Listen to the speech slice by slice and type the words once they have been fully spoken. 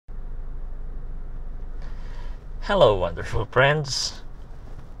Hello, wonderful friends.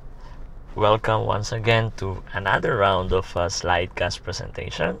 Welcome once again to another round of slidecast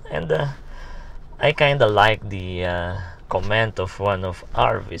presentation. And I kinda like the comment of one of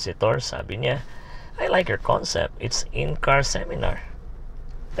our visitors. Sabi niya, I like your concept. It's in-car seminar.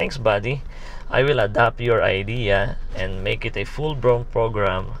 Thanks, buddy. I will adapt your idea and make it a full-blown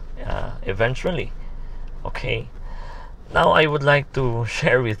program eventually. Okay. Now I would like to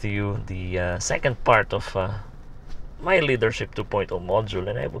share with you the second part of my Leadership 2.0 module,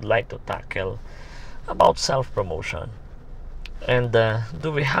 and I would like to tackle about self-promotion. And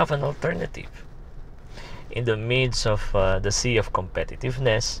do we have an alternative? In the midst of the sea of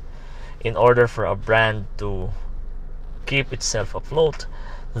competitiveness, in order for a brand to keep itself afloat,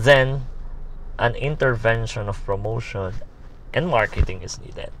 then an intervention of promotion and marketing is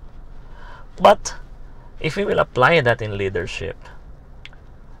needed. But if we will apply that in leadership,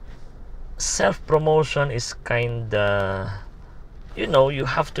 self-promotion is kinda, you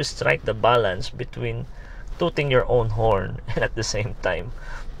have to strike the balance between tooting your own horn and at the same time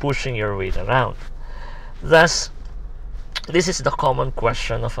pushing your weight around. Thus, this is the common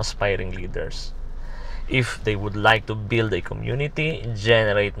question of aspiring leaders. If they would like to build a community,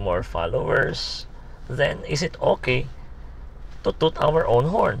 generate more followers, then is it okay to toot our own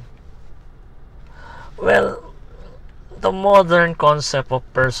horn? Well, the modern concept of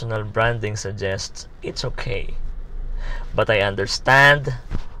personal branding suggests it's okay. But I understand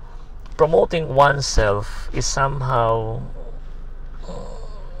promoting oneself is somehow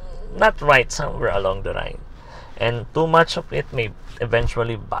not right somewhere along the line. And too much of it may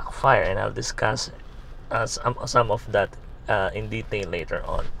eventually backfire, and I'll discuss some of that in detail later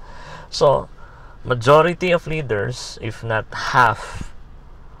on. So, majority of leaders, if not half,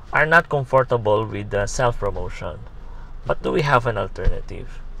 are not comfortable with self-promotion. But do we have an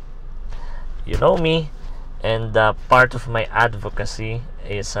alternative? You know me, and part of my advocacy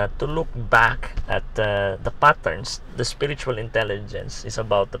is to look back at the patterns. The spiritual intelligence is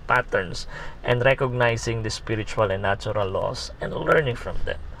about the patterns and recognizing the spiritual and natural laws and learning from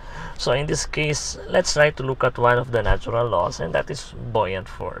them. So in this case, let's try to look at one of the natural laws, and that is buoyant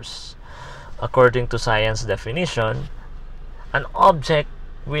force. According to science definition, an object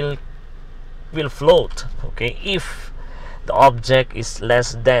will float, okay, if the object is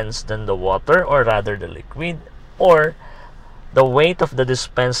less dense than the water, or rather the liquid, or the weight of the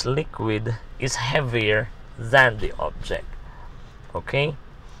dispensed liquid is heavier than the object. Okay,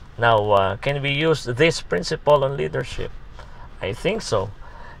 now can we use this principle on leadership? I think so.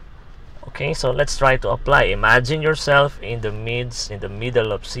 Okay, so let's try to apply. Imagine yourself in the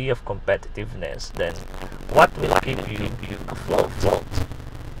middle of sea of competitiveness. Then what will keep you afloat?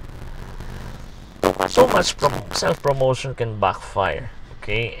 So much self-promotion can backfire.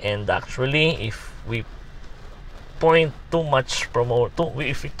 Okay, and actually, if we point too much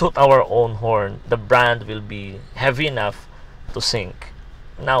if we toot our own horn, the brand will be heavy enough to sink.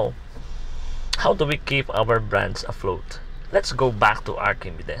 Now, how do we keep our brands afloat? Let's go back to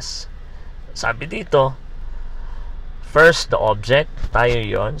Archimedes. Sabi dito, first, the object, tayo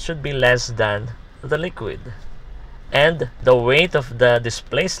yon, should be less than the liquid. And the weight of the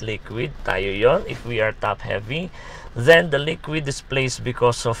displaced liquid, tayo yon, if we are top heavy, then the liquid displaced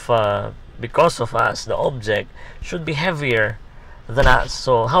because of us, the object, should be heavier than us.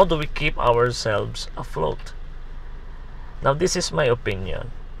 So how do we keep ourselves afloat? Now this is my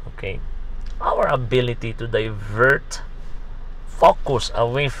opinion. Okay, our ability to divert focus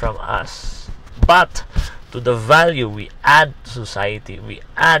away from us, but to the value we add to society, we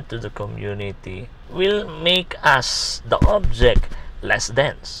add to the community, will make us, the object, less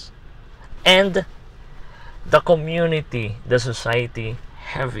dense, and the community, the society,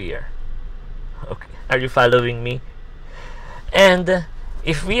 heavier. Okay, are you following me? And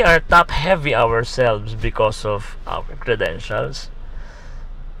if we are top heavy ourselves because of our credentials,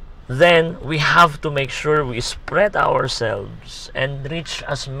 then we have to make sure we spread ourselves and reach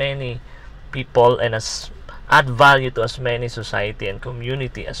as many people and add value to as many society and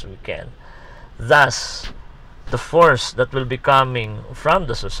community as we can. Thus, the force that will be coming from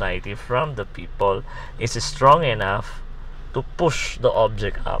the society, from the people, is strong enough to push the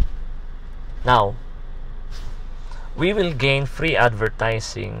object up. Now, we will gain free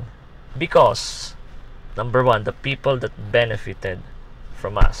advertising because, number one, the people that benefited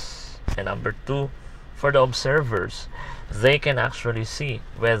from us. And number two, for the observers, they can actually see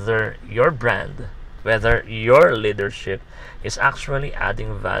whether your brand, whether your leadership is actually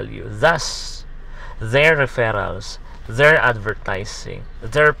adding value. Thus, their referrals, their advertising,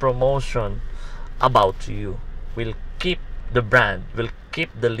 their promotion about you will keep the brand, will keep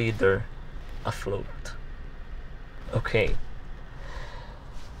the leader afloat. Okay.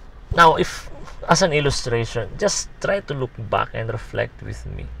 Now, if as an illustration, just try to look back and reflect with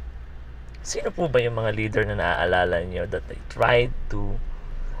me. Sino po ba yung mga leader na naaalala nyo that they tried to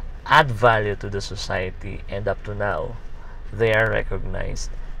add value to the society, and up to now, they are recognized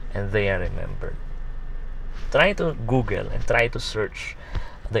and they are remembered? Try to Google and try to search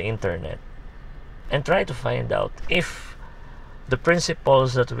the internet and try to find out if the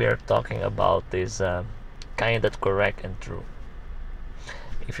principles that we are talking about is kind of correct and true.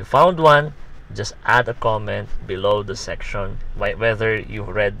 If you found one, just add a comment below the section, whether you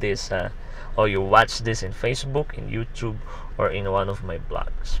read this or you watched this in Facebook, in YouTube, or in one of my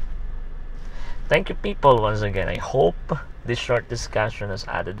blogs. Thank you, people, once again. I hope this short discussion has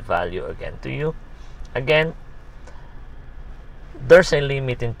added value again to you. Again, there's a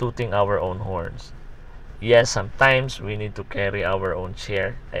limit in tooting our own horns. Yes, sometimes we need to carry our own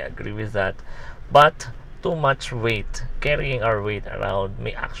chair. I agree with that. But too much weight, carrying our weight around,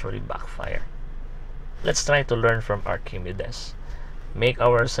 may actually backfire. Let's try to learn from Archimedes. Make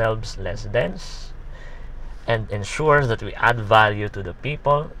ourselves less dense and ensure that we add value to the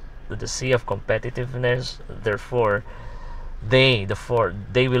people, to the sea of competitiveness. Therefore, they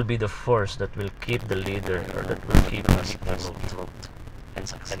will be the force that will keep the leader, or that will keep us afloat and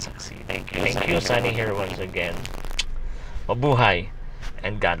succeed. Thank you, Sonnie here once again. Mabuhay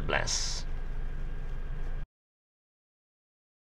and God bless.